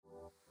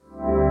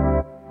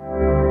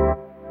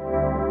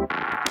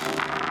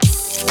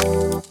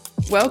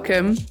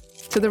Welcome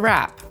to The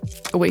Wrap,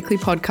 a weekly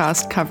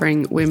podcast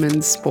covering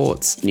women's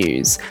sports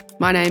news.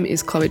 My name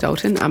is Chloe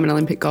Dalton. I'm an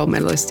Olympic gold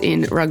medalist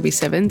in rugby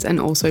sevens and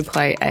also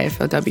play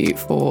AFLW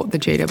for the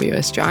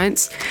GWS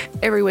Giants.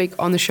 Every week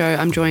on the show,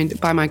 I'm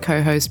joined by my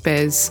co-host,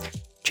 Bez,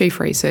 Chief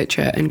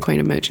Researcher and Queen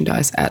of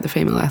Merchandise at the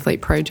Female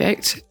Athlete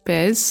Project.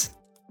 Bez,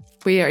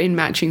 we are in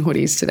matching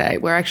hoodies today.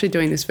 We're actually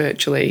doing this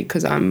virtually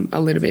because I've been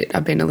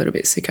a little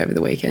bit sick over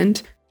the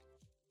weekend.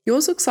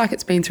 Yours looks like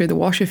it's been through the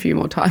wash a few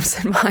more times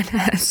than mine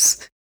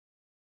has.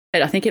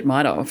 I think it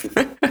might have.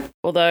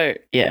 Although,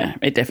 yeah,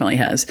 it definitely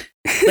has.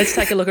 Let's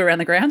take a look around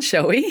the ground,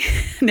 shall we?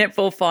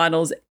 Netball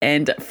finals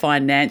and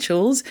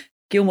financials.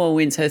 Gilmore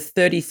wins her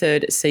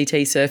 33rd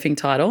CT surfing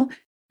title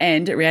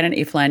and Rhiannon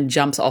Iffland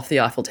jumps off the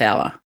Eiffel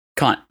Tower.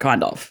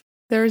 Kind of.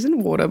 There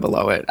isn't water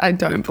below it, I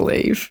don't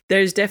believe.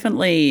 There's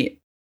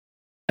definitely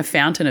a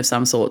fountain of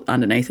some sort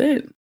underneath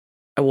it,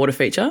 a water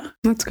feature.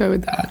 Let's go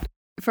with that.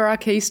 For our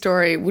key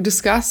story, we'll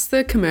discuss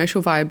the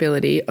commercial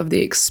viability of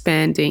the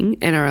expanding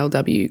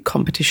NRLW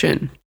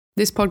competition.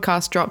 This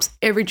podcast drops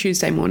every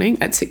Tuesday morning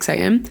at 6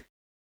 a.m.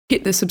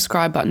 Hit the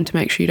subscribe button to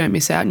make sure you don't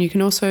miss out. And you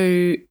can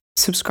also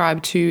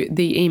subscribe to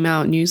the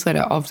email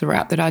newsletter of The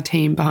Wrap that our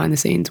team behind the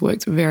scenes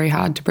works very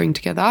hard to bring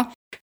together.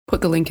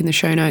 Put the link in the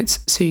show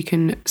notes so you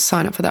can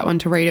sign up for that one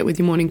to read it with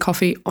your morning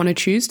coffee on a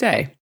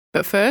Tuesday.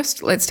 But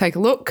first, let's take a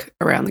look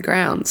around the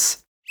grounds.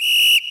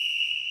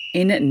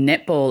 In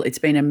netball, it's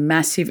been a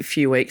massive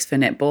few weeks for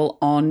netball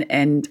on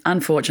and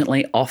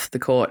unfortunately off the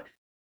court.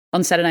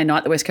 On Saturday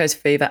night, the West Coast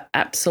Fever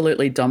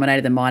absolutely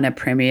dominated the minor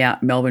premier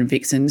Melbourne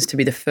Vixens to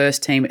be the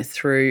first team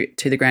through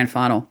to the grand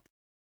final.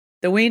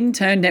 The win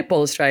turned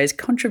Netball Australia's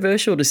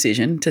controversial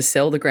decision to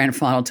sell the grand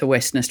final to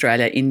Western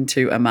Australia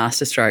into a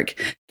masterstroke,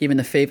 given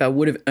the Fever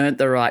would have earned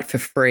the right for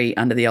free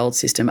under the old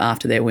system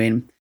after their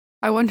win.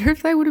 I wonder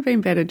if they would have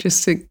been better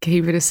just to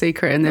keep it a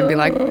secret and then be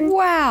like,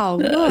 wow,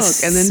 look,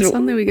 and then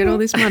suddenly we get all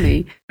this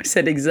money. I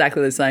said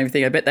exactly the same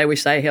thing. I bet they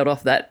wish they held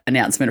off that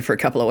announcement for a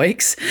couple of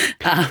weeks.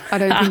 I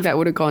don't think that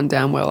would have gone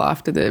down well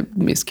after the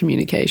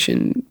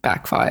miscommunication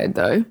backfired,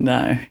 though.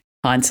 No,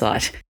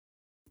 hindsight.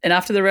 And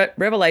after the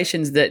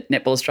revelations that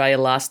Netball Australia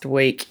last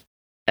week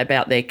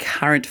about their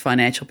current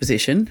financial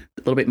position,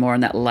 a little bit more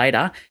on that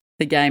later,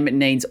 the game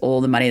needs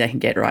all the money they can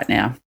get right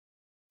now.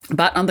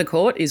 But on the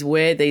court is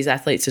where these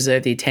athletes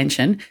deserve the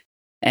attention,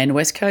 and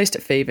West Coast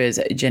Fever's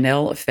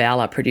Janelle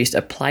Fowler produced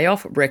a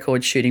playoff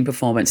record shooting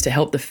performance to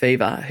help the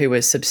Fever, who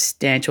were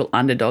substantial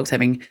underdogs,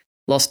 having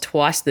lost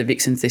twice to the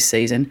Vixens this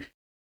season,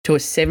 to a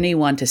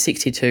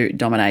 71-62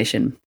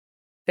 domination.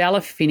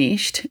 Fowler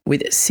finished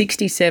with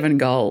 67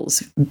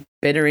 goals,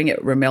 bettering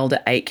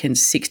Romelda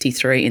Aitken's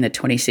 63 in the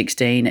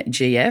 2016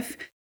 GF,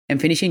 and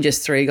finishing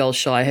just 3 goals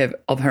shy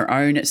of her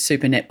own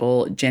Super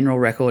Netball general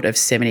record of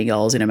 70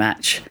 goals in a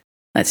match.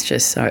 That's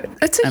just so amazing.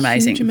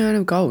 That's a huge amount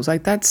of goals.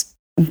 Like, that's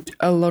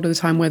a lot of the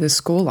time where the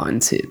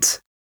scoreline sits.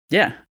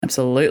 Yeah,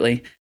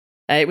 absolutely.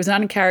 It was an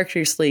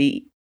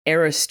uncharacteristically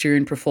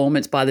error-strewn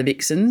performance by the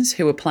Vixens,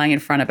 who were playing in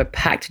front of a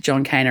packed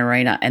John Cain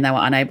Arena, and they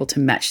were unable to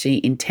match the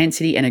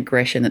intensity and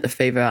aggression that the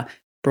Fever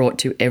brought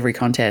to every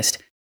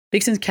contest.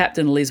 Vixens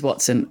captain Liz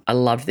Watson, I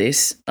loved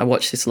this. I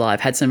watched this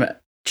live, had some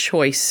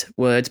choice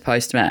words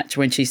post-match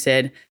when she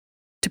said,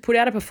 "To put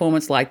out a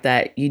performance like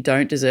that, you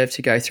don't deserve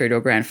to go through to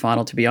a grand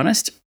final, to be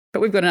honest. But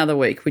we've got another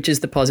week, which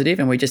is the positive,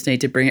 and we just need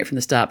to bring it from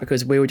the start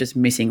because we were just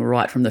missing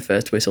right from the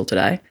first whistle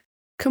today."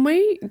 Can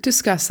we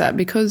discuss that?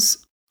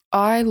 Because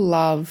I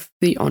love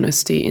the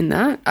honesty in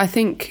that. I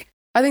think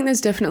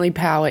there's definitely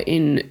power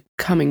in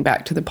coming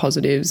back to the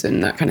positives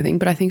and that kind of thing.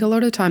 But I think a lot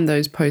of the time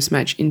those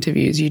post-match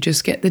interviews, you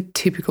just get the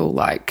typical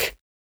like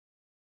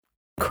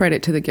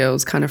credit to the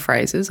girls kind of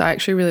phrases. I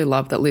actually really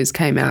love that Liz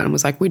came out and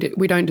was like, we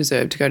don't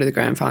deserve to go to the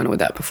grand final with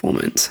that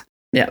performance.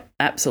 Yeah,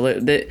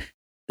 absolutely.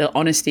 The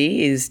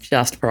honesty is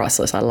just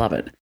priceless. I love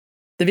it.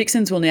 The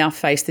Vixens will now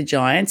face the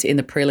Giants in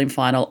the prelim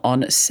final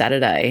on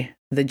Saturday.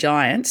 The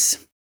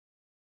Giants.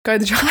 Go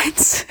the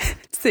Giants.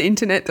 It's the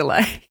internet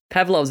delay.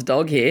 Pavlov's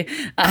dog here.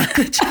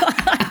 The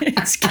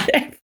Giants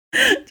kept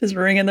just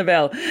ringing the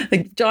bell.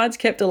 The Giants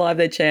kept alive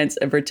their chance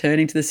of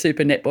returning to the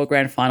Super Netball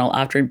Grand Final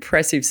after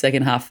impressive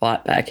second half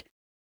fight back.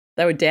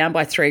 They were down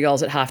by 3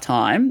 goals at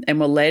halftime and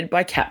were led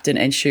by captain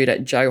and shooter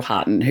Joe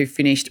Harton, who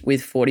finished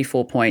with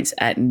 44 points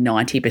at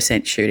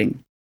 90%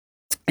 shooting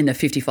in the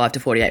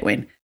 55-48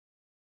 win.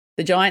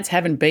 The Giants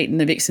haven't beaten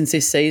the Vixens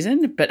this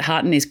season, but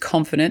Harton is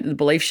confident the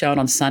belief shown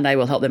on Sunday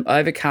will help them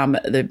overcome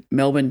the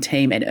Melbourne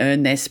team and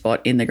earn their spot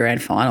in the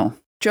grand final.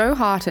 Joe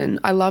Harton,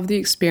 I love the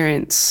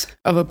experience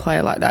of a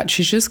player like that.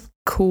 She's just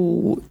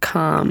cool,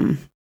 calm,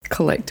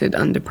 collected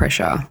under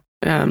pressure.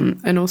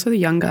 And also the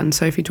young gun,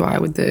 Sophie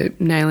Dwyer, with the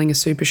nailing a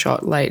super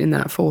shot late in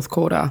that fourth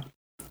quarter.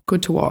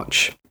 Good to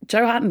watch.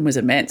 Jo Harton was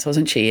immense,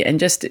 wasn't she? And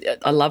just,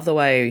 I love the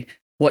way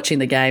watching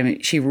the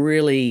game, she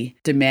really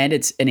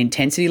demanded an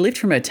intensity lift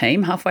from her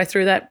team halfway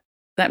through that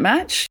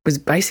match. Was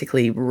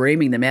basically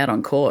reaming them out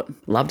on court.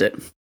 Loved it.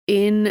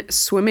 In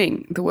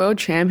swimming, the World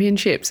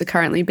Championships are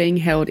currently being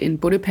held in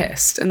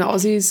Budapest and the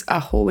Aussies are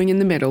hauling in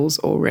the medals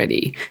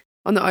already.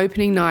 On the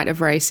opening night of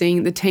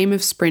racing, the team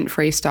of sprint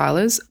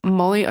freestylers,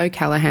 Molly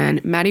O'Callaghan,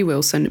 Maddie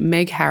Wilson,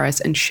 Meg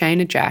Harris and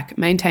Shayna Jack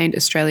maintained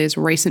Australia's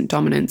recent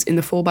dominance in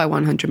the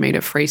 4x100 metre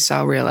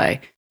freestyle relay,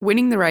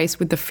 winning the race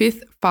with the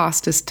 5th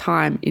fastest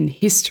time in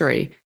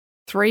history,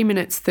 3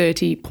 minutes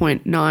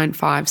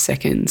 30.95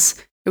 seconds.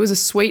 It was a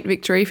sweet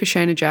victory for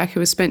Shayna Jack, who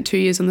has spent 2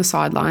 years on the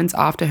sidelines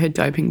after her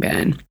doping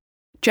ban.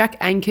 Jack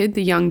anchored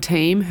the young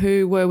team,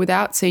 who were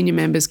without senior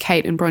members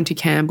Kate and Bronte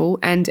Campbell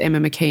and Emma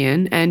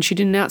McKeon, and she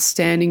did an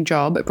outstanding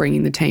job at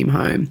bringing the team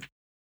home.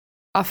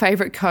 Our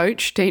favourite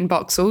coach, Dean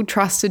Boxall,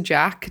 trusted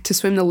Jack to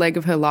swim the leg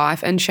of her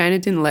life, and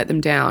Shayna didn't let them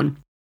down.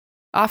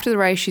 After the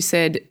race, she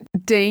said,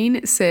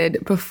 Dean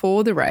said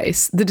before the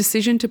race, the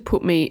decision to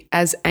put me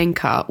as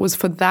anchor was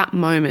for that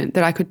moment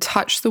that I could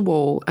touch the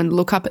wall and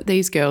look up at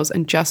these girls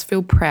and just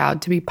feel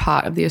proud to be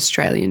part of the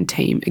Australian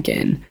team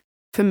again.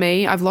 For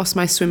me, I've lost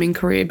my swimming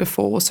career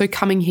before, so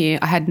coming here,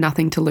 I had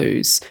nothing to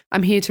lose.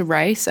 I'm here to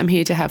race, I'm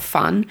here to have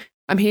fun,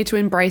 I'm here to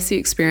embrace the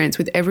experience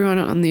with everyone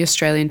on the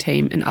Australian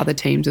team and other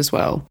teams as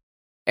well.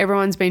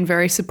 Everyone's been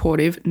very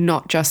supportive,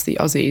 not just the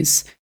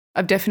Aussies.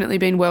 I've definitely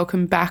been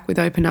welcomed back with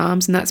open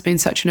arms, and that's been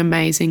such an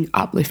amazing,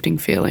 uplifting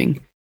feeling.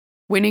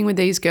 Winning with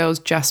these girls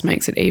just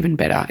makes it even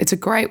better. It's a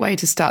great way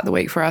to start the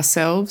week for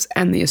ourselves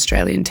and the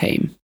Australian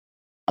team.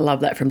 I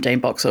love that from Dean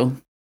Boxall.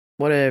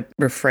 What a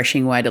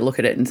refreshing way to look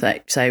at it and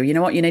say, you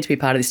know what, you need to be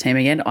part of this team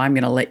again. I'm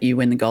going to let you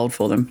win the gold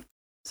for them.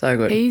 So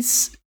good.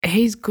 He's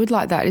good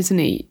like that, isn't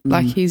he?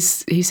 Like he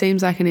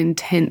seems like an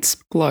intense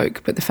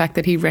bloke, but the fact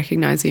that he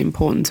recognised the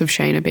importance of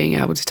Shayna being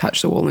able to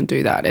touch the wall and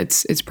do that,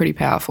 it's pretty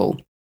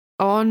powerful.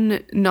 On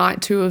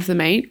night 2 of the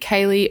meet,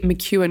 Kaylee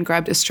McEwen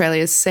grabbed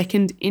Australia's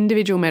second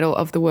individual medal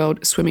of the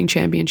World Swimming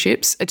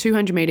Championships, a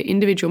 200-metre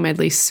individual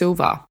medley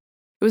silver.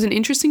 It was an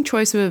interesting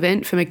choice of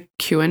event for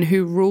McEwen,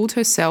 who ruled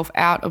herself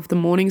out of the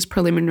morning's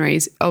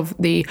preliminaries of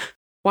the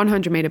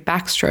 100-metre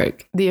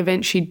backstroke, the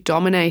event she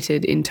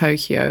dominated in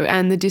Tokyo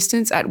and the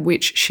distance at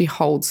which she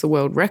holds the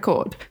world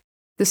record.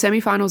 The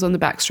semi-finals on the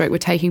backstroke were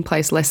taking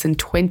place less than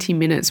 20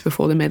 minutes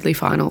before the medley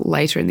final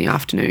later in the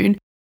afternoon,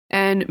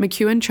 and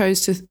McEwen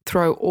chose to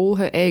throw all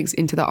her eggs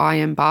into the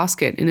IM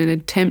basket in an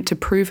attempt to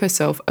prove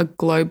herself a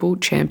global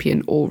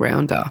champion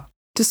all-rounder.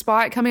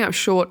 Despite coming up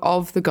short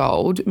of the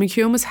gold,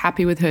 McEwen was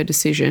happy with her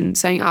decision,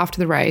 saying after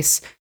the race,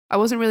 I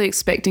wasn't really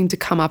expecting to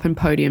come up and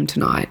podium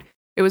tonight.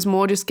 It was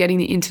more just getting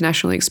the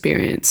international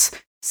experience.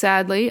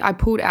 Sadly, I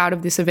pulled out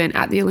of this event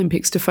at the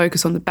Olympics to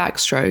focus on the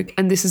backstroke,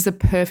 and this is the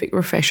perfect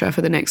refresher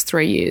for the next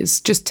 3 years,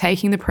 just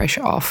taking the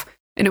pressure off,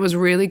 and it was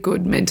really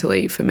good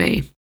mentally for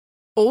me.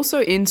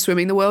 Also in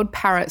swimming, the World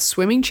Para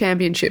Swimming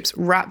Championships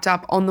wrapped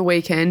up on the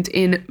weekend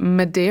in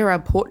Madeira,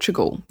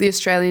 Portugal. The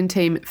Australian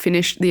team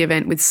finished the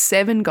event with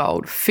 7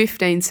 gold,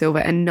 15 silver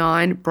and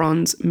 9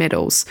 bronze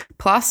medals.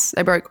 Plus,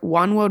 they broke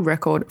 1 world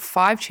record,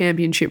 5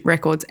 championship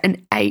records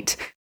and 8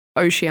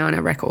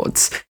 Oceania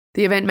records.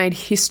 The event made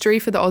history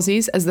for the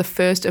Aussies as the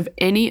first of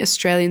any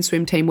Australian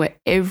swim team where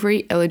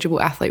every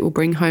eligible athlete will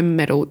bring home a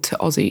medal to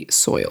Aussie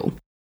soil.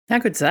 How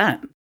good's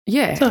that?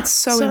 Yeah, it's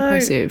so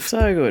impressive.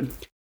 So good.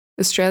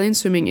 Australian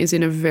swimming is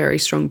in a very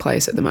strong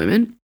place at the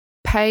moment.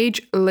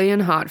 Paige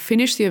Leonhardt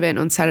finished the event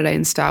on Saturday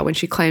in style when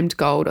she claimed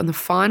gold on the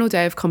final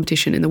day of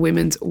competition in the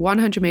women's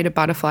 100-metre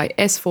butterfly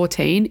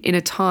S14 in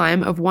a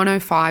time of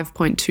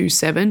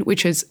 105.27,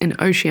 which is an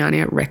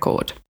Oceania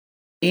record.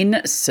 In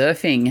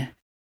surfing,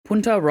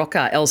 Punta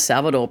Roca, El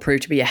Salvador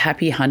proved to be a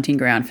happy hunting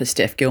ground for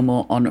Steph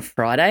Gilmore on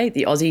Friday.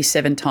 The Aussie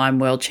 7-time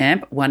world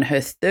champ won her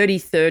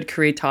 33rd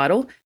career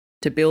title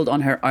to build on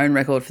her own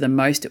record for the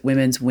most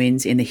women's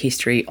wins in the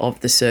history of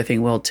the Surfing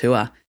World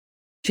Tour.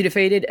 She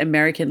defeated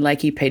American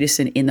Lakey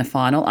Peterson in the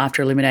final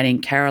after eliminating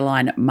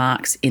Caroline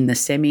Marks in the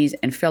semis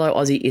and fellow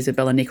Aussie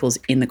Isabella Nichols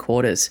in the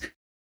quarters.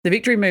 The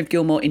victory moved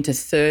Gilmore into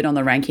 3rd on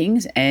the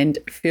rankings and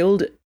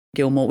filled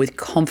Gilmore with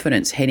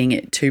confidence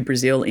heading to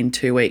Brazil in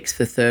 2 weeks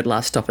for the 3rd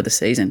last stop of the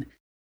season.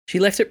 She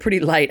left it pretty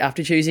late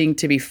after choosing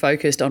to be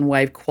focused on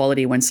wave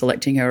quality when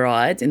selecting her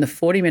rides. In the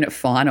 40-minute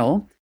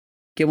final,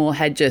 Gilmore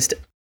had just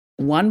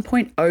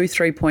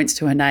 1.03 points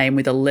to her name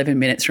with 11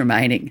 minutes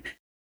remaining.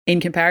 In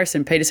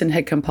comparison, Peterson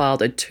had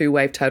compiled a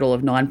 2-wave total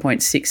of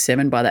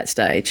 9.67 by that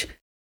stage.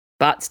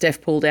 But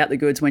Steph pulled out the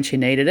goods when she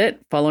needed it,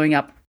 following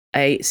up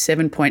a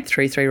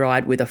 7.33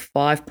 ride with a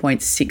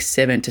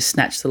 5.67 to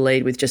snatch the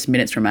lead with just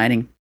minutes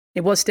remaining.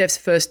 It was Steph's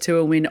first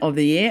tour win of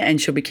the year,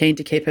 and she'll be keen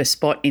to keep her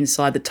spot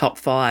inside the top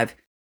 5.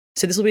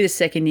 So this will be the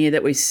second year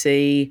that we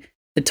see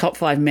the top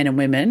 5 men and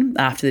women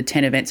after the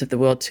 10 events of the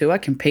World Tour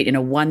compete in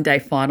a one-day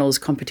finals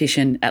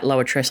competition at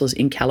Lower Trestles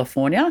in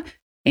California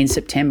in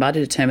September to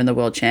determine the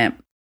world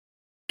champ.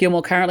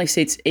 Gilmore currently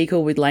sits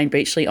equal with Lane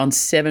Beachley on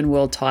 7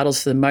 world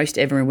titles for the most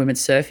ever in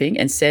women's surfing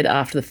and said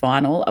after the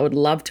final, I would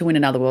love to win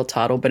another world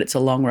title, but it's a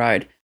long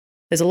road.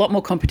 There's a lot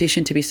more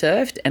competition to be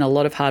surfed and a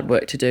lot of hard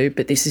work to do,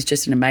 but this is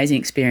just an amazing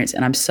experience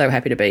and I'm so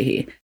happy to be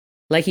here.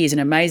 Lakey is an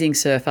amazing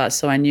surfer,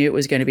 so I knew it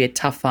was going to be a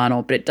tough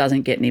final, but it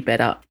doesn't get any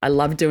better. I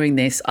love doing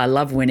this. I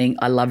love winning.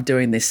 I love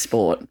doing this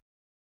sport.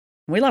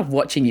 We love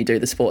watching you do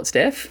the sport,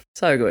 Steph.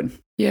 So good.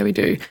 Yeah, we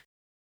do.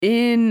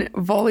 In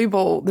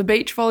volleyball, the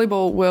beach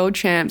volleyball world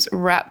champs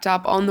wrapped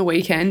up on the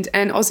weekend,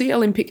 and Aussie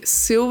Olympic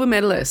silver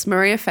medalists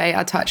Maria-Fé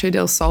Artacho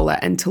del Sola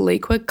and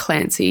Taliqua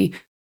Clancy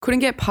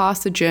couldn't get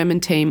past the German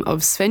team of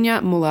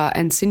Svenja Muller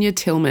and Sinja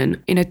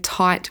Tillman in a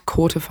tight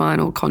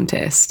quarterfinal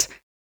contest.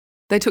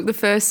 They took the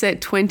first set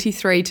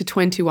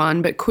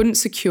 23-21, but couldn't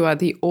secure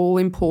the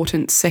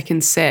all-important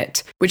second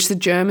set, which the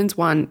Germans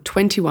won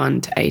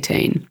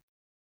 21-18.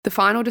 The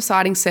final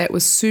deciding set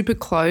was super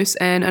close,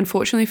 and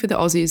unfortunately for the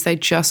Aussies, they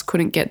just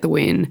couldn't get the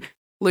win,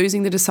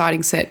 losing the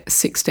deciding set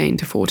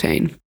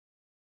 16-14.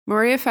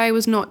 Maria-Fé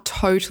was not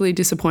totally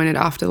disappointed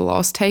after the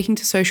loss, taking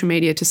to social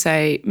media to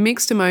say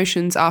mixed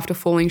emotions after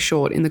falling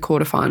short in the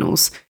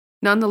quarterfinals.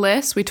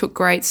 Nonetheless, we took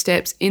great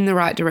steps in the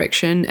right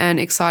direction and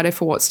excited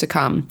for what's to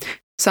come.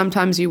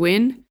 Sometimes you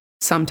win,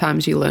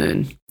 sometimes you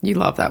learn. You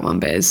love that one,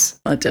 Bez.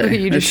 I do. Look at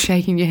you just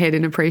shaking your head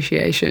in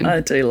appreciation.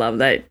 I do love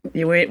that.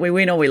 We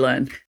win or we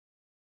learn.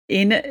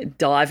 In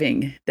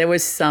diving, there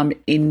was some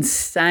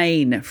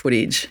insane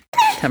footage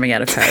coming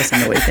out of Paris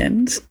on the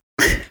weekend.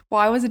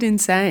 Why was it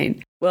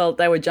insane? Well,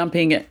 they were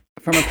jumping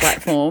from a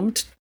platform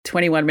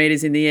 21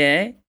 metres in the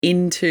air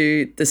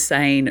into the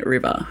Seine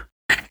River,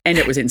 and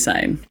it was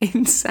insane.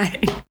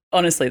 Insane.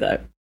 Honestly, though,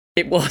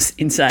 it was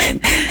insane.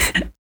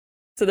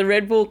 So the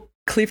Red Bull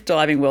Cliff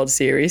Diving World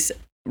Series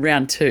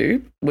round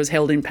 2 was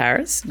held in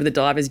Paris, with the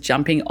divers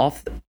jumping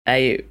off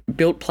a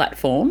built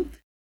platform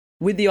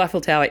with the Eiffel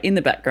Tower in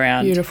the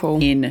background.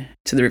 Beautiful. Into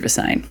the River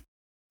Seine.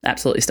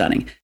 Absolutely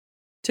stunning.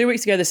 2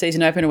 weeks ago, the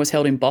season opener was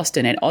held in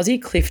Boston, and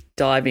Aussie cliff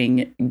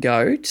diving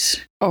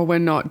goat. Oh, we're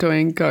not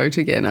doing goat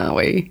again, are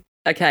we?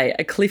 Okay,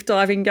 a cliff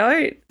diving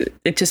goat,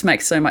 it just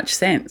makes so much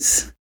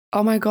sense.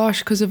 Oh my gosh,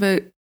 because of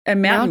a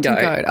mountain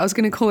goat. I was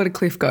going to call it a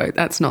cliff goat.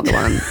 That's not the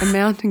one. A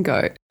mountain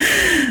goat.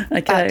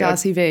 Okay. At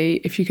Darcy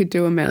V, if you could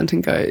do a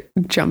mountain goat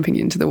jumping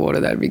into the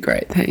water, that'd be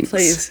great. Thanks.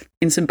 Please.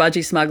 In some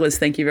budgie smugglers,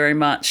 thank you very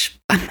much.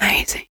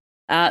 Amazing.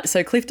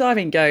 So cliff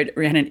diving goat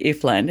Rhiannon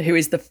Iffland, who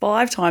is the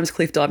 5 times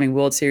cliff diving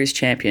World Series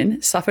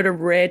champion, suffered a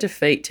rare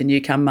defeat to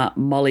newcomer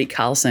Molly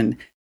Carlson.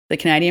 The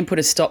Canadian put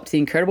a stop to the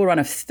incredible run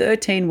of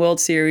 13 World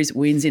Series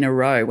wins in a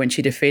row when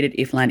she defeated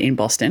Iffland in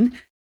Boston.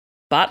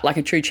 But like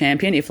a true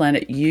champion,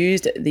 Iffland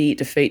used the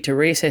defeat to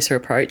reassess her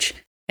approach,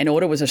 and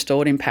order was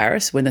restored in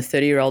Paris when the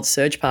 30-year-old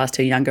surged past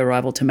her younger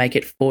rival to make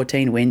it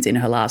 14 wins in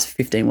her last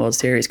 15 World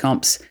Series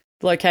comps.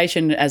 The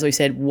location, as we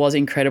said, was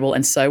incredible,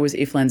 and so was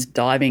Iffland's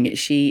diving.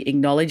 She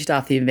acknowledged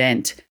after the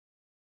event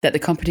that the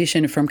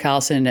competition from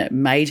Carlson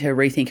made her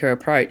rethink her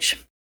approach.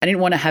 I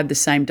didn't want to have the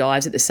same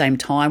dives at the same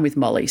time with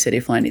Molly, said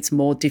Iffland. It's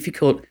more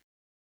difficult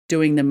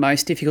doing the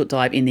most difficult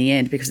dive in the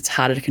end because it's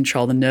harder to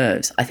control the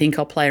nerves. I think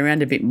I'll play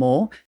around a bit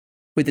more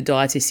with the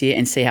dives this year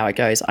and see how it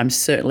goes. I'm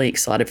certainly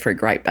excited for a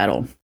great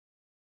battle.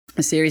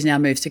 The series now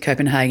moves to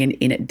Copenhagen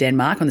in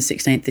Denmark on the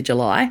 16th of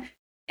July.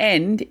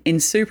 And in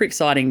super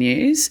exciting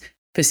news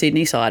for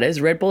Sydney siders,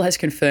 Red Bull has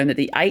confirmed that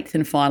the 8th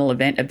and final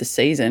event of the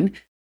season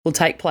will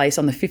take place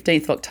on the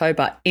 15th of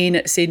October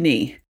in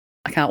Sydney.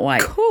 I can't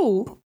wait.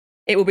 Cool.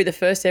 It will be the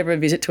first ever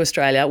visit to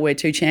Australia where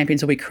 2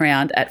 champions will be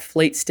crowned at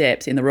Fleet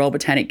Steps in the Royal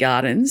Botanic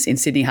Gardens in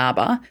Sydney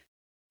Harbour.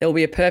 There will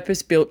be a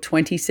purpose-built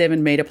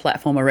 27-metre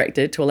platform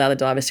erected to allow the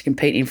divers to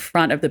compete in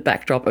front of the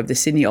backdrop of the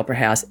Sydney Opera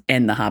House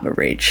and the Harbour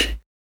Bridge.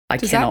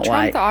 Does cannot that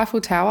trump wait. the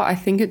Eiffel Tower? I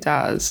think it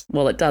does.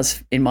 Well, it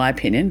does, in my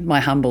opinion. My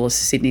humble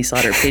Sydney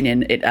sider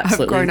opinion, it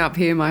absolutely... I've grown up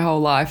here my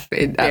whole life.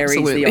 It buries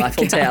absolutely the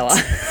Eiffel Tower.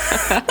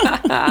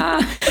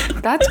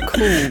 That's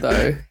cool,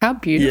 though. How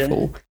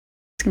beautiful. Yeah.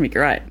 It's going to be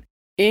great.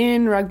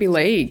 In rugby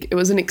league, it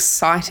was an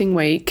exciting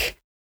week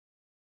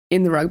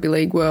in the rugby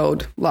league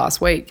world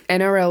last week.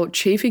 NRL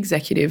Chief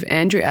Executive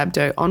Andrew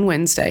Abdo on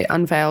Wednesday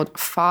unveiled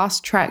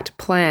fast-tracked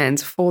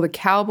plans for the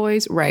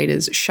Cowboys,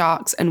 Raiders,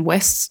 Sharks and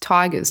Wests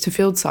Tigers to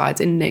field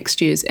sides in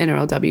next year's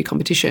NRLW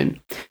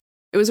competition.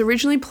 It was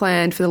originally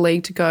planned for the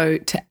league to go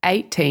to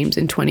 8 teams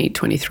in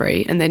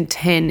 2023 and then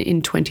 10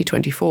 in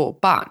 2024,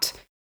 but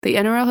the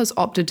NRL has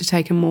opted to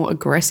take a more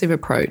aggressive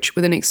approach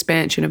with an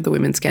expansion of the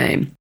women's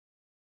game.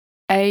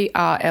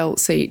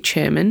 ARLC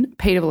Chairman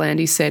Peter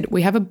V'landys said,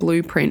 "We have a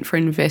blueprint for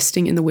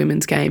investing in the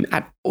women's game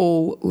at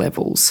all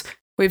levels.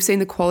 We've seen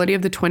the quality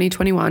of the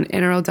 2021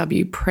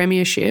 NRLW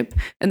Premiership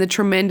and the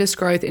tremendous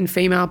growth in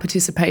female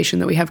participation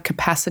that we have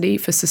capacity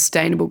for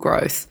sustainable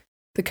growth.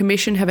 The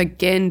Commission have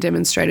again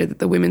demonstrated that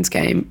the women's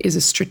game is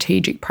a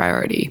strategic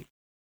priority.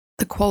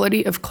 The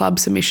quality of club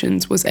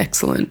submissions was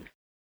excellent."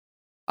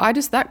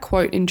 That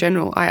quote in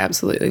general, I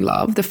absolutely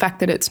love. The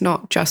fact that it's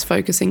not just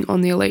focusing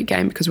on the elite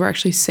game because we're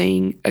actually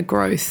seeing a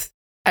growth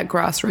at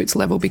grassroots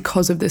level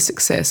because of the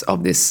success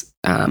of this,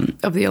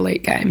 of the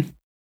elite game.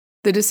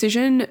 The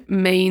decision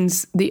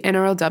means the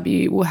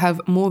NRLW will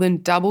have more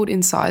than doubled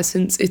in size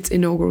since its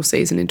inaugural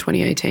season in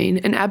 2018,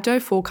 and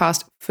Abdo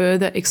forecast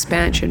further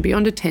expansion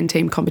beyond a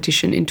 10-team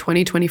competition in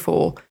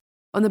 2024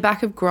 on the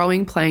back of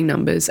growing playing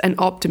numbers and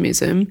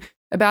optimism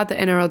about the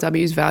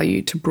NRLW's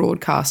value to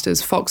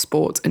broadcasters Fox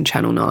Sports and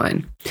Channel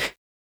 9.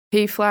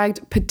 He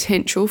flagged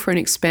potential for an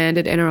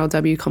expanded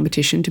NRLW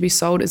competition to be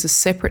sold as a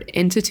separate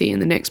entity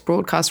in the next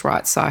broadcast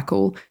rights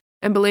cycle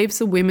and believes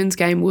the women's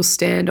game will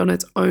stand on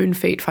its own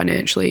feet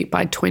financially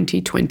by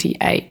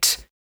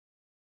 2028.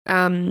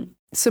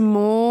 Some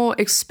more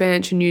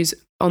expansion news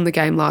on the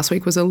game last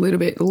week was a little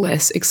bit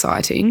less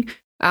exciting.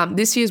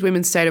 This year's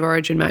Women's State of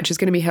Origin match is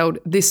going to be held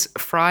this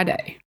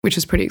Friday, which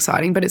is pretty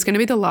exciting, but it's going to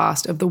be the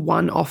last of the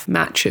one-off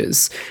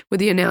matches with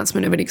the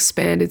announcement of an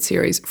expanded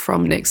series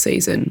from next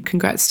season.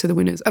 Congrats to the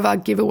winners of our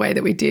giveaway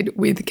that we did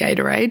with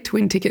Gatorade to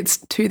win tickets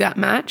to that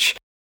match.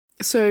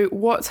 So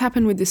what's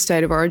happened with this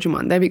State of Origin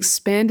one? They've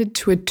expanded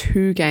to a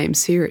 2-game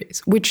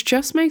series, which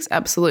just makes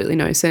absolutely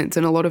no sense.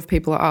 And a lot of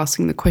people are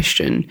asking the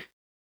question,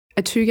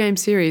 a 2-game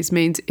series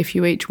means if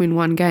you each win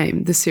 1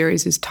 game, the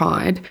series is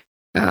tied.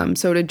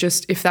 So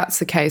if that's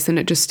the case, then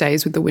it just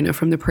stays with the winner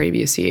from the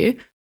previous year.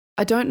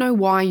 I don't know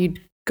why you'd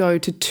go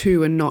to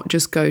 2 and not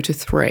just go to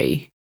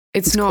 3.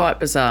 It's not quite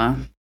bizarre.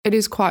 It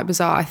is quite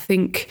bizarre. I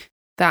think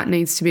that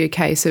needs to be a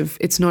case of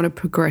it's not a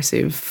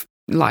progressive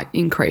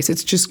increase.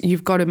 It's just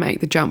you've got to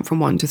make the jump from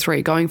 1 to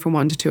 3. Going from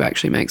 1 to 2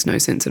 actually makes no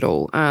sense at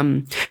all.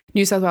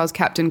 New South Wales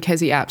captain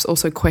Kezzy Apps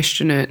also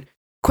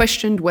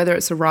questioned whether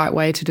it's the right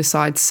way to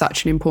decide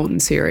such an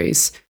important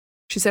series.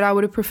 She said, I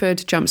would have preferred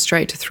to jump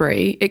straight to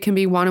 3. It can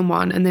be 1 and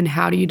 1, and then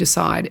how do you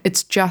decide?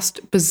 It's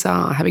just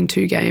bizarre having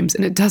 2 games,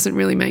 and it doesn't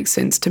really make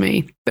sense to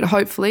me. But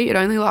hopefully it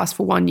only lasts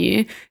for 1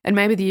 year, and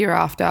maybe the year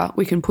after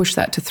we can push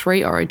that to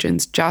 3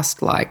 origins,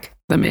 just like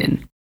the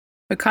men.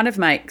 It kind of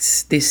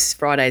makes this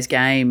Friday's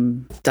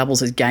game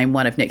doubles as game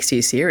 1 of next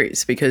year's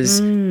series,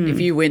 because if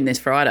you win this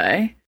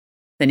Friday,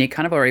 then you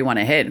kind of already won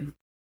ahead.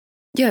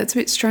 Yeah, it's a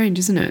bit strange,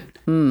 isn't it?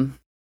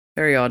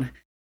 Very odd.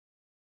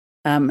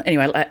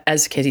 Anyway,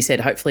 as Kezzy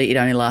said, hopefully it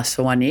only lasts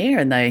for 1 year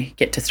and they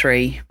get to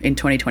 3 in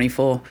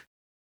 2024.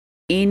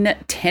 In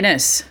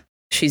tennis,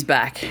 she's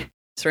back.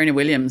 Serena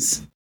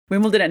Williams.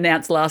 Wimbledon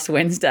announced last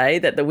Wednesday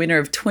that the winner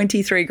of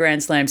 23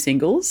 Grand Slam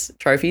singles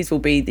trophies will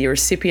be the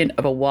recipient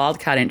of a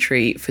wildcard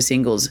entry for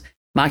singles,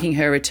 marking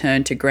her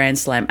return to Grand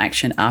Slam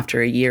action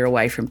after a year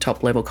away from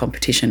top-level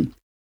competition.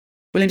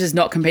 Williams has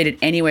not competed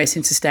anywhere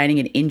since sustaining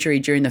an injury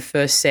during the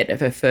first set of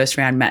her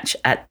first-round match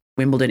at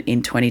Wimbledon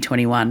in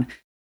 2021.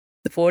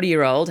 The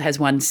 40-year-old has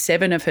won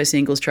 7 of her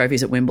singles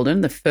trophies at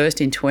Wimbledon, the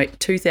first in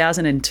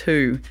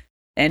 2002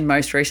 and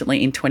most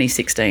recently in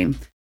 2016.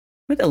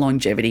 With the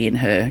longevity in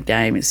her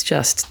game, it's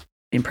just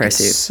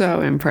impressive. It's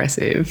so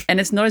impressive. And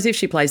it's not as if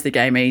she plays the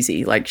game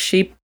easy. Like,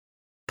 she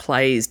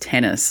plays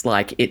tennis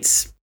like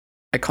it's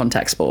a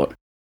contact sport.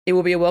 It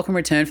will be a welcome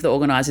return for the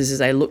organisers as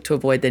they look to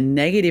avoid the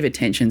negative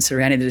attention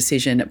surrounding the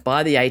decision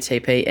by the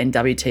ATP and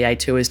WTA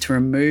tours to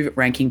remove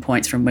ranking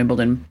points from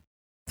Wimbledon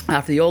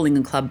after the All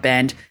England club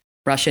banned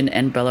Russian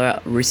and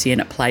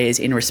Belarusian players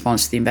in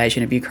response to the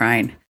invasion of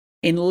Ukraine.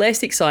 In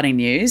less exciting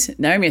news,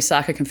 Naomi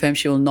Osaka confirmed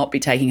she will not be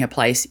taking her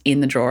place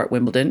in the draw at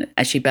Wimbledon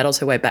as she battles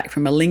her way back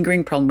from a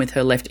lingering problem with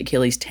her left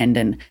Achilles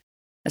tendon.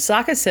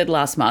 Osaka said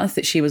last month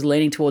that she was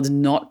leaning towards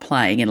not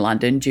playing in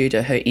London due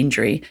to her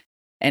injury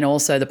and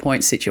also the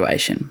points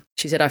situation.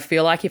 She said, I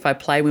feel like if I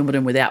play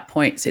Wimbledon without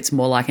points, it's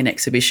more like an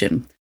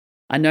exhibition.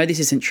 I know this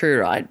isn't true,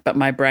 right? But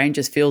my brain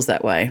just feels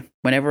that way.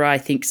 Whenever I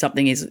think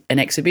something is an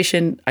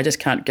exhibition, I just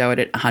can't go at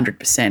it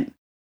 100%.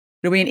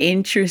 It'll be an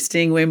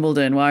interesting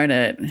Wimbledon, won't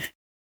it?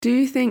 Do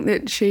you think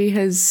that she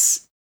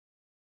has,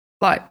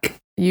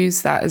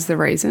 used that as the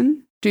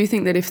reason? Do you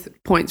think that if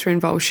points were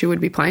involved, she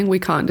would be playing? We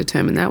can't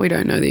determine that. We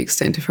don't know the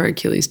extent of her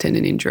Achilles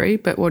tendon injury,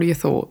 but what are your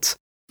thoughts?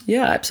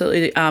 Yeah,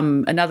 absolutely.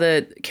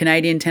 Another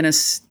Canadian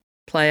tennis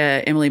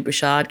player, Emily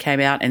Bouchard, came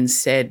out and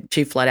said,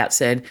 she flat out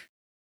said,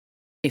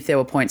 if there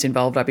were points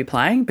involved, I'd be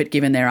playing. But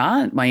given there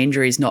aren't, my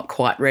injury is not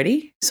quite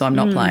ready, so I'm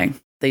not playing.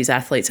 These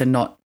athletes are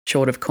not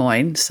short of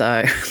coin,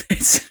 so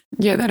it's...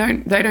 Yeah, they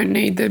don't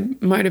need the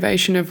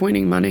motivation of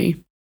winning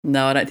money.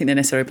 No, I don't think they're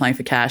necessarily playing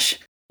for cash.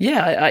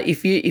 Yeah,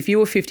 if you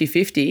were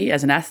 50-50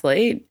 as an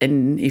athlete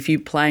and if you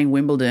playing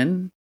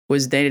Wimbledon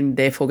was then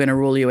therefore going to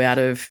rule you out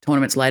of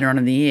tournaments later on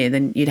in the year,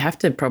 then you'd have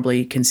to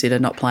probably consider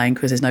not playing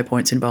because there's no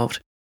points involved.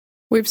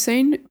 We've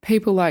seen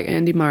people like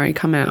Andy Murray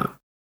come out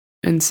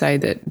and say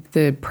that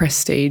the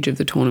prestige of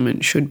the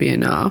tournament should be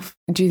enough.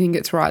 Do you think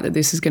it's right that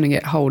this is going to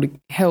get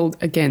held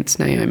against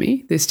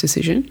Naomi, this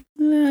decision?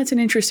 It's an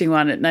interesting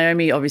one.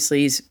 Naomi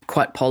obviously is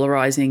quite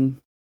polarising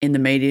in the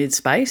media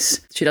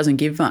space. She doesn't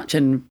give much,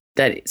 and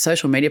that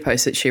social media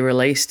post that she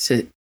released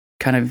to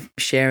kind of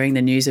sharing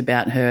the news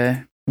about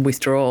her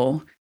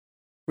withdrawal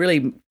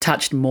really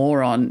touched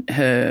more on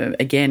her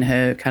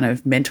kind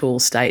of mental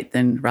state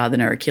rather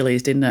than her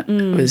Achilles, didn't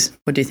it?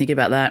 What do you think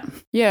about that?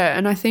 Yeah,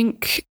 and I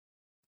think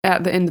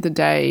at the end of the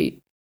day,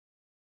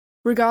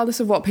 regardless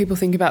of what people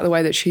think about the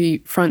way that she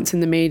fronts in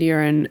the media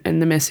and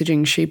the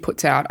messaging she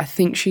puts out, I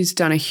think she's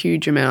done a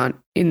huge amount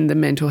in the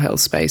mental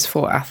health space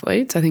for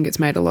athletes. I think it's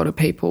made a lot of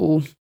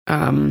people,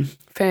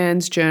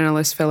 fans,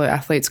 journalists, fellow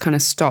athletes kind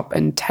of stop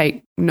and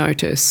take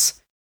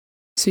notice.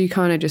 So you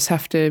kind of just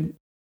have to,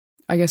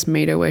 I guess,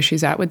 meet her where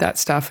she's at with that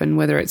stuff, and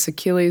whether it's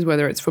Achilles,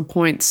 whether it's for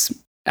points,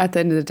 at the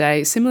end of the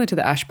day, similar to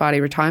the Ash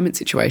Barty retirement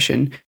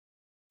situation,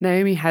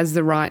 Naomi has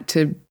the right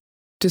to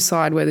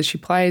decide whether she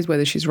plays,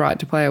 whether she's right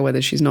to play or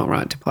whether she's not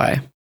right to play.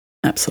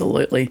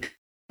 Absolutely.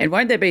 And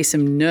won't there be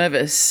some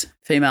nervous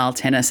female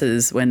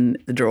tennissers when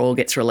the draw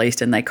gets released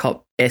and they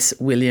cop S.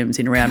 Williams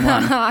in round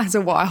one? As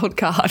a wild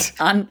card.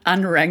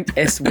 Unranked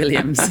S.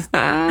 Williams.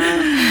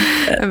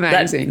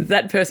 Amazing.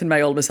 That person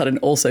may all of a sudden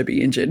also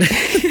be injured.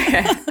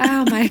 Yeah.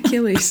 Ow, my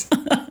Achilles.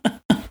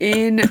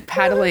 In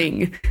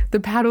paddling, the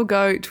paddle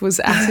goat was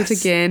at it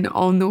again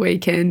on the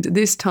weekend,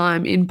 this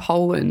time in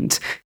Poland.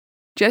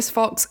 Jess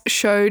Fox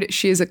showed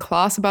she is a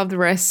class above the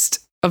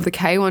rest of the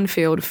K1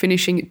 field,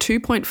 finishing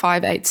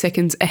 2.58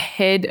 seconds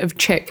ahead of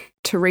Czech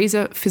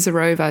Teresa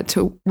Fizerova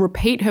to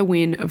repeat her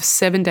win of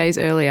 7 days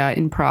earlier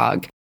in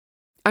Prague.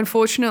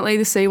 Unfortunately,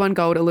 the C1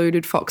 gold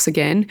eluded Fox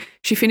again.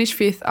 She finished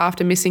fifth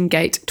after missing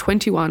gate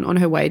 21 on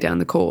her way down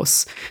the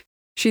course.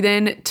 She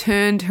then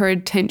turned her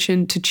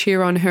attention to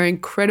cheer on her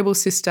incredible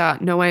sister,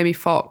 Noemi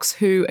Fox,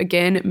 who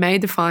again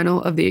made the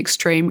final of the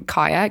extreme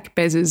kayak,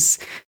 Bez's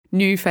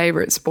new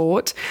favourite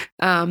sport.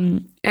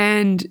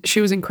 And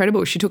she was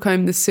incredible. She took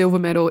home the silver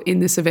medal in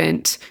this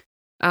event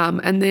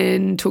and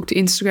then took to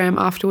Instagram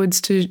afterwards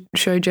to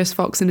show Jess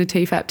Fox in a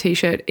TFAP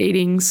t-shirt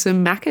eating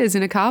some Maccas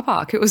in a car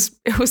park. It was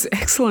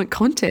excellent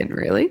content,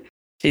 really.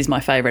 She's my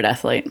favourite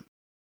athlete.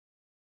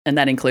 And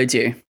that includes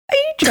you. Are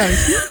you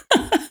joking?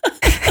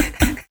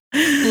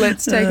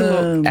 Let's take a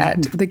look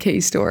at the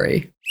key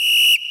story.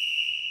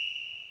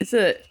 It's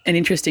an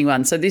interesting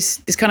one. So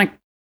this kind of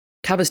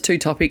covers two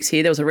topics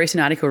here. There was a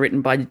recent article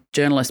written by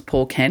journalist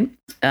Paul Kent.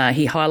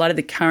 He highlighted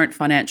the current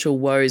financial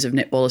woes of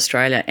Netball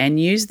Australia and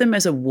used them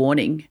as a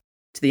warning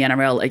to the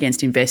NRL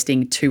against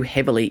investing too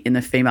heavily in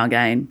the female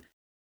game.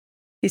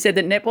 He said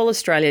that Netball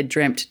Australia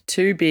dreamt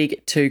too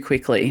big too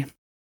quickly.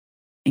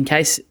 In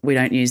case we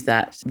don't use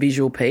that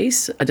visual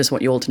piece, I just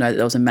want you all to know that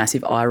there was a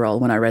massive eye roll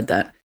when I read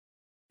that.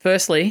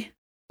 Firstly,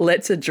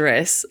 let's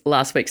address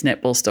last week's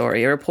netball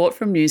story. A report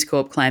from News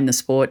Corp claimed the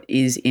sport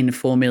is in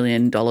 $4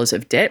 million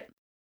of debt,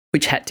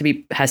 which has to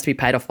be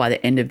paid off by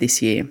the end of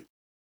this year.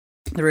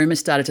 The rumours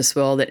started to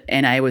swirl that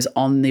NA was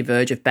on the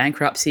verge of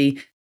bankruptcy,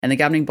 and the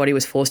governing body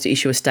was forced to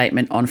issue a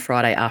statement on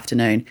Friday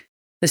afternoon.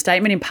 The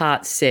statement in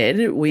part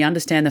said, "We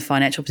understand the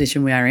financial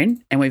position we are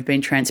in, and we've been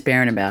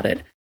transparent about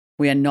it.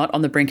 We are not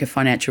on the brink of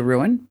financial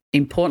ruin.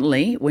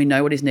 Importantly, we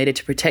know what is needed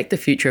to protect the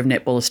future of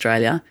Netball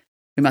Australia.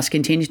 We must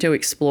continue to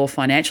explore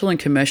financial and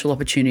commercial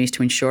opportunities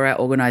to ensure our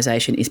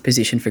organisation is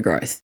positioned for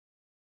growth."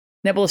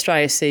 Netball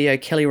Australia CEO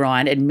Kelly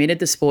Ryan admitted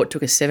the sport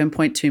took a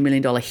 $7.2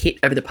 million hit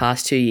over the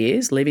past 2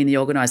 years, leaving the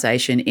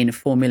organisation in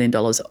 $4 million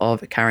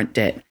of current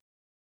debt.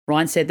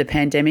 Ryan said the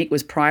pandemic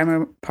was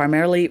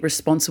primarily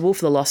responsible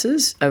for the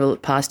losses over the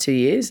past 2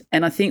 years,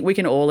 and I think we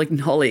can all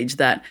acknowledge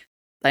that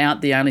they aren't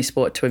the only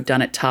sport to have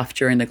done it tough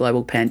during the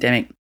global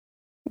pandemic.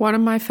 One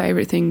of my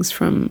favourite things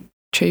from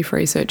Chief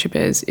Researcher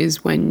Bez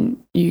is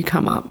when you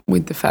come up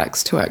with the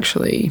facts to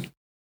actually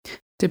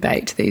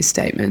debate these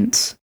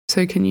statements.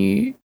 So can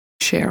you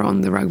share on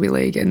the Rugby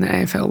League and the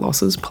AFL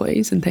losses,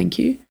 please, and thank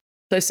you.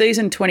 So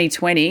season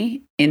 2020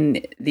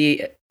 in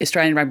the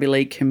Australian Rugby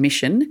League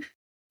Commission,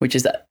 which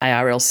is the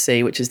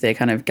ARLC, which is their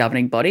kind of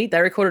governing body, they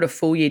recorded a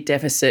full-year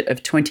deficit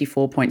of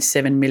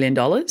 $24.7 million,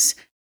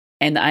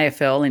 and the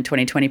AFL in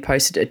 2020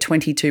 posted a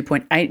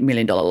 $22.8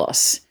 million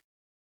loss.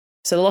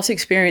 So the loss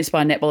experienced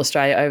by Netball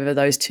Australia over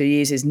those 2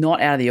 years is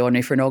not out of the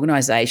ordinary for an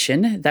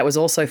organisation that was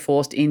also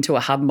forced into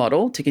a hub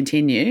model to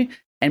continue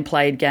and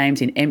played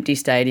games in empty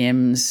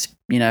stadiums,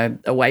 you know,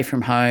 away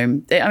from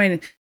home.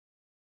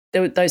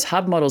 Those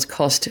hub models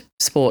cost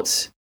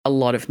sports a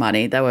lot of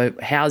money. They were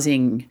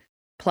housing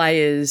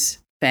players,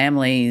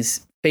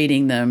 families,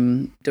 feeding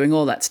them, doing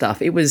all that stuff.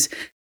 It was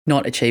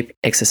not a cheap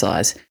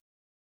exercise.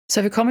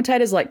 So for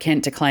commentators like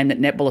Kent to claim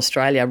that Netball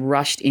Australia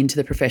rushed into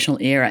the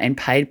professional era and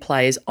paid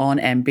players on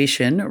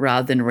ambition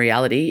rather than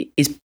reality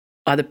is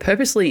either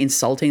purposely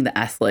insulting the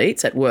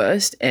athletes at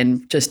worst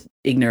and just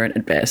ignorant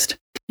at best.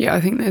 Yeah,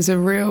 I think there's a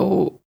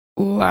real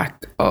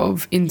lack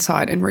of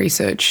insight and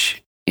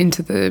research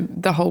into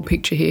the whole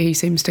picture here. He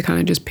seems to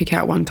kind of just pick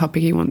out one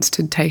topic he wants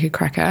to take a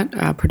crack at,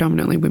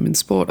 predominantly women's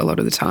sport a lot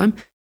of the time.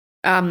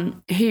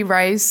 He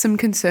raised some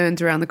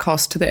concerns around the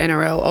cost to the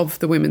NRL of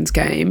the women's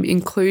game,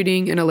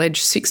 including an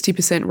alleged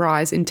 60%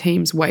 rise in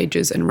teams'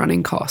 wages and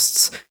running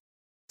costs.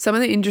 Some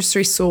of the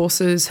industry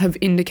sources have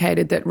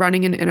indicated that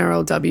running an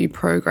NRLW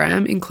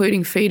program,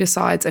 including feeder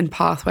sides and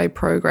pathway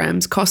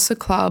programs, costs a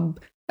club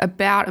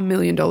about $1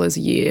 million a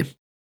year.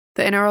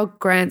 The NRL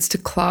grants to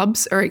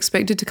clubs are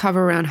expected to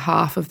cover around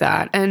half of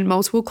that, and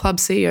multiple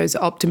club CEOs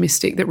are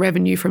optimistic that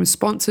revenue from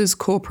sponsors,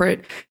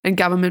 corporate and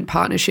government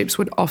partnerships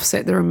would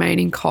offset the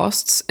remaining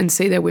costs and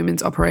see their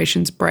women's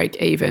operations break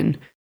even.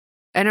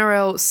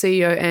 NRL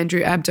CEO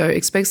Andrew Abdo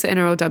expects the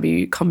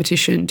NRLW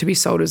competition to be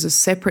sold as a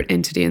separate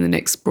entity in the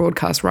next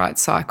broadcast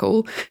rights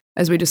cycle,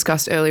 as we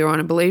discussed earlier on,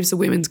 and believes the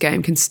women's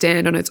game can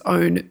stand on its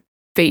own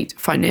feet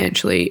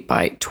financially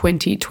by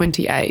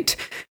 2028,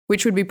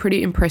 which would be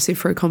pretty impressive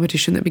for a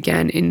competition that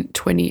began in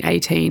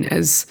 2018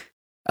 as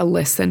a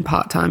less than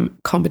part-time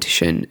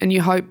competition. And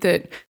you hope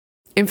that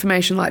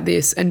information like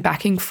this and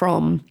backing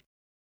from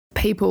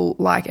people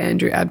like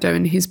Andrew Abdo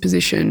in his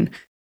position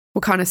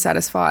will kind of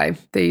satisfy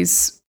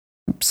these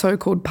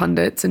so-called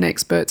pundits and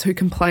experts who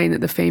complain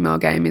that the female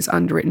game is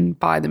underwritten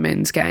by the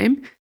men's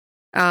game.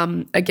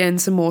 Again,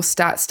 some more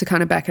stats to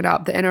kind of back it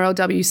up. The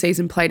NRLW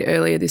season played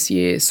earlier this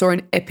year saw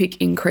an epic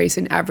increase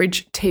in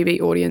average TV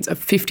audience of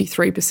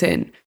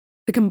 53%.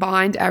 The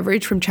combined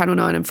average from Channel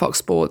 9 and Fox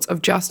Sports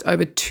of just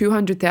over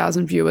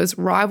 200,000 viewers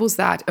rivals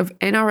that of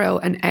NRL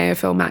and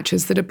AFL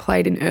matches that are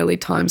played in early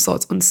time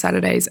slots on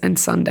Saturdays and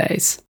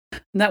Sundays.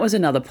 And that was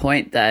another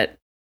point that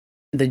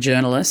the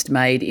journalist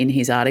made in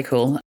his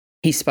article.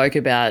 He spoke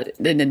about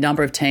the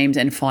number of teams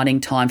and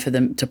finding time for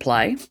them to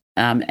play.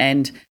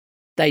 And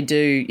they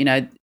do,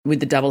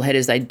 with the double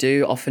headers, they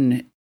do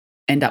often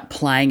end up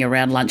playing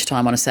around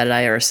lunchtime on a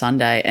Saturday or a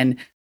Sunday. And,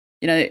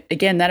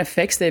 again, that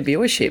affects their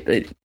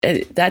viewership.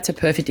 That's a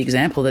perfect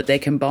example that their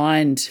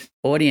combined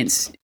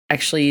audience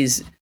actually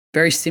is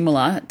very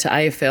similar to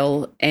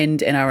AFL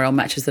and NRL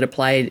matches that are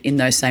played in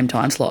those same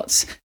time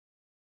slots.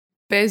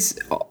 There's,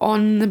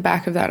 on the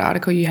back of that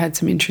article, you had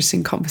some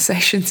interesting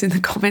conversations in the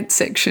comments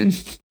section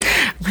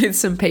with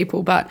some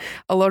people, but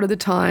a lot of the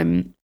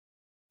time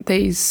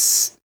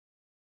these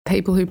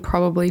people who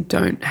probably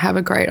don't have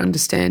a great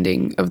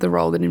understanding of the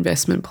role that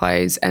investment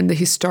plays and the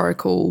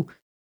historical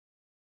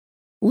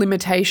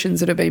limitations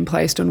that have been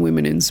placed on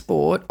women in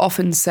sport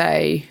often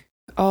say,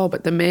 oh,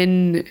 but the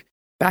men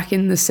back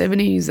in the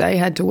 70s, they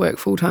had to work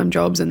full-time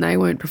jobs and they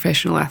weren't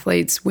professional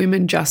athletes.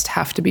 Women just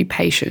have to be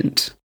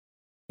patient.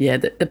 Yeah,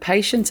 the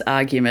patience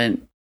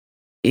argument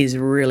is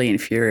really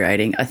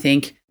infuriating. I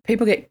think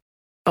people get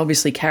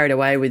obviously carried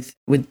away with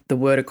the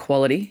word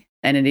equality,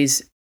 and it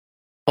is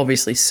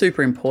obviously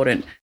super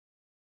important.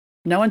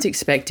 No one's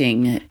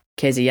expecting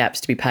Kezi Apps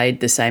to be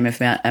paid the same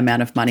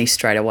amount of money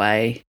straight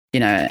away,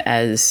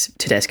 as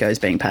Tedesco is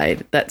being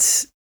paid.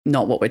 That's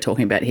not what we're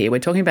talking about here. We're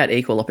talking about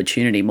equal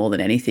opportunity more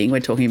than anything.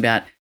 We're talking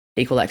about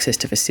equal access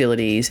to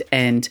facilities.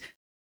 And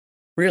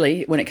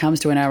really, when it comes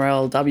to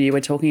NRLW,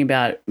 we're talking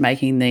about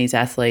making these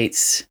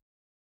athletes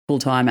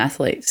full-time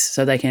athletes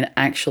so they can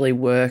actually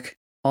work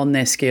on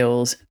their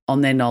skills,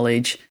 on their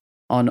knowledge,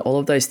 on all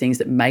of those things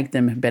that make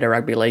them better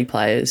rugby league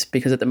players.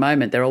 Because at the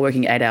moment, they're all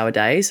working 8-hour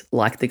days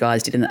like the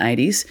guys did in the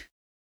 80s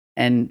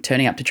and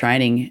turning up to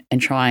training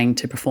and trying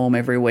to perform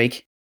every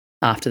week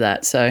after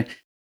that. So,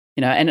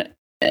 and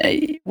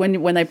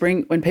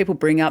when people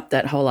bring up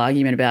that whole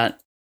argument about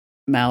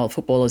male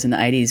footballers in the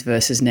 80s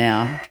versus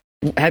now,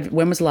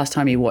 when was the last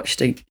time you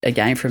watched a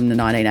game from the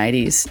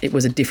 1980s? It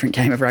was a different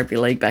game of rugby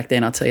league back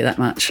then, I'll tell you that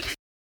much.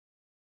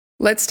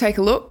 Let's take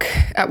a look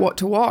at what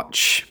to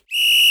watch.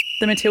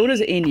 The Matildas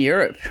are in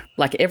Europe,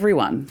 like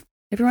everyone.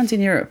 Everyone's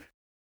in Europe.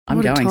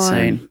 I'm going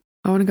soon.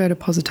 I want to go to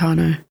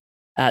Positano.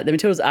 The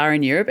Matildas are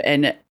in Europe,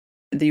 and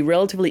the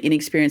relatively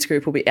inexperienced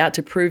group will be out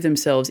to prove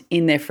themselves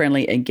in their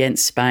friendly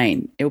against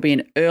Spain. It will be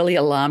an early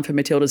alarm for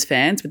Matildas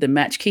fans, with the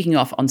match kicking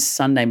off on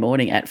Sunday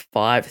morning at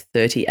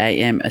 5:30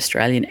 a.m.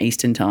 Australian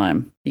Eastern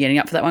Time. You getting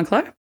up for that one,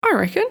 Chloe? I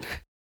reckon.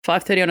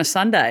 5:30 on a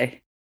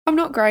Sunday. I'm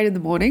not great in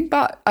the morning,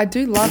 but I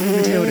do love the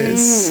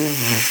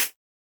Matildas.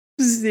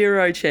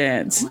 Zero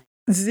chance.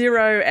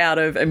 0 out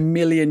of a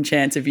million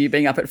chance of you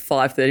being up at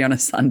 5:30 on a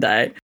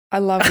Sunday. I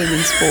love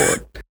women's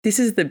sport. This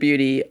is the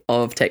beauty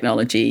of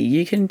technology.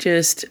 You can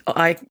just,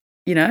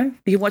 you can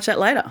watch that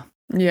later.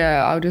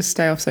 Yeah, I'll just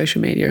stay off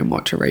social media and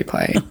watch a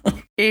replay.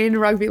 In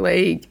rugby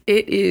league,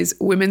 it is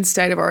Women's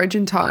State of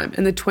Origin time,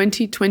 and the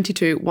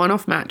 2022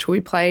 one-off match will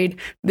be played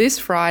this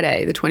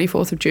Friday, the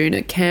 24th of June,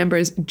 at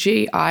Canberra's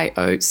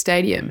GIO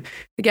Stadium.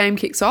 The game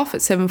kicks off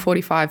at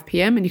 7:45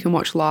 p.m, and you can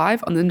watch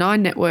live on the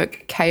Nine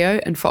Network,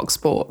 KO and Fox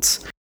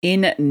Sports.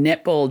 In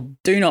netball,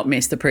 do not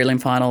miss the prelim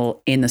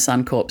final in the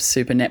Suncorp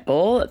Super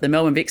Netball. The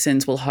Melbourne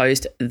Vixens will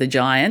host the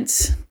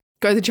Giants.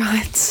 Go the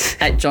Giants.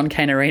 At John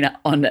Cain Arena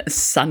on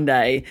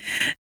Sunday.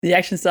 The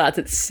action starts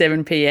at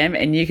 7 p.m,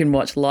 and you can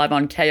watch live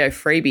on KO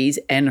Freebies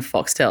and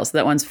Foxtel. So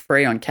that one's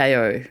free on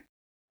KO.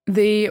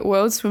 The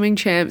World Swimming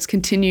Champs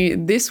continue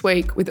this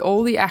week with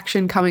all the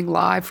action coming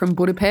live from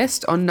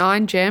Budapest on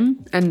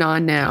 9Gem and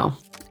 9Now.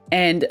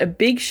 And a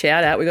big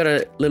shout out, we got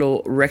a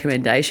little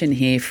recommendation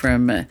here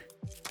from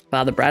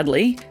Father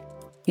Bradley.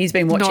 He's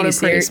been watching Not a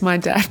priest, my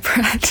dad,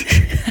 Brad.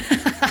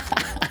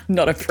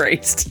 Not a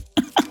priest.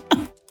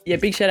 Yeah,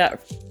 big shout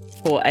out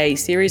for a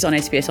series on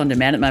SBS On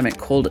Demand at the moment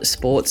called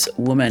Sports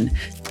Woman.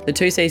 The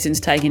 2 seasons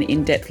take an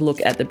in-depth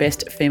look at the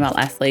best female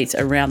athletes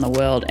around the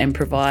world and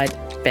provide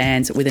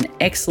fans with an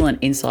excellent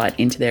insight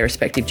into their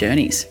respective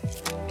journeys.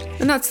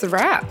 And that's the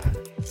wrap.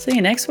 See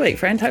you next week,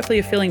 friend. Hopefully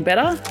you're feeling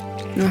better.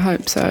 I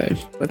hope so.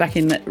 We're back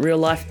in real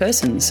life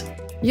persons.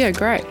 Yeah,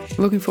 great.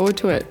 Looking forward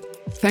to it.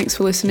 Thanks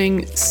for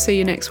listening. See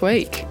you next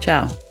week.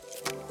 Ciao.